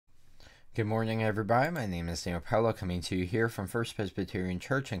Good morning, everybody. My name is Daniel Pello, coming to you here from First Presbyterian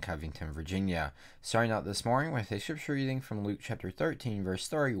Church in Covington, Virginia. Starting out this morning with a scripture reading from Luke chapter 13, verse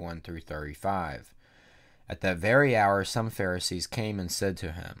 31 through 35. At that very hour, some Pharisees came and said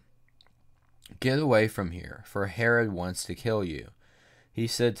to him, "Get away from here, for Herod wants to kill you." He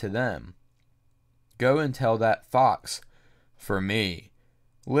said to them, "Go and tell that fox for me.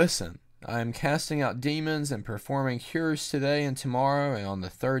 Listen, I am casting out demons and performing cures today and tomorrow, and on the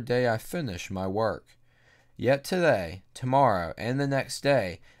third day I finish my work. Yet today, tomorrow, and the next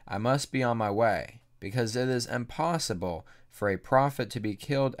day I must be on my way, because it is impossible for a prophet to be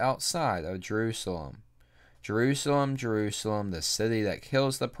killed outside of Jerusalem. Jerusalem, Jerusalem, the city that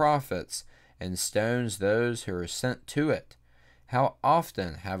kills the prophets and stones those who are sent to it. How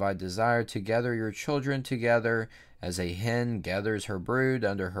often have I desired to gather your children together as a hen gathers her brood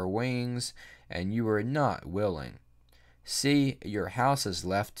under her wings, and you were not willing. See, your house is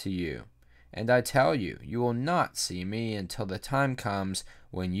left to you. And I tell you, you will not see me until the time comes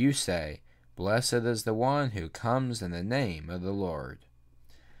when you say, 'Blessed is the one who comes in the name of the Lord.'"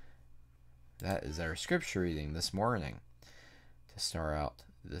 That is our scripture reading this morning to start out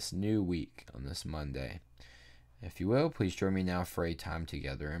this new week on this Monday. If you will, please join me now for a time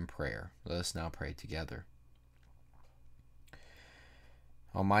together in prayer. Let us now pray together.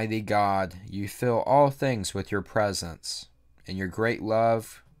 Almighty God, you fill all things with your presence. In your great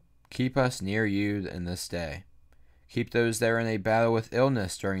love, keep us near you in this day. Keep those that are in a battle with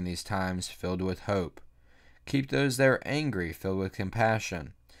illness during these times filled with hope. Keep those that are angry filled with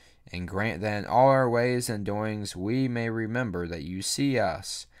compassion. And grant that in all our ways and doings we may remember that you see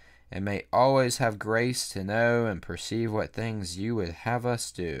us, and may always have grace to know and perceive what things you would have us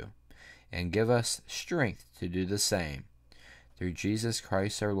do, and give us strength to do the same. Through Jesus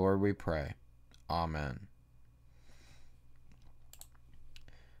Christ our Lord we pray. Amen.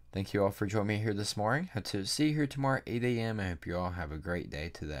 Thank you all for joining me here this morning. Hope to see you here tomorrow at 8 a.m. I hope you all have a great day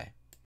today.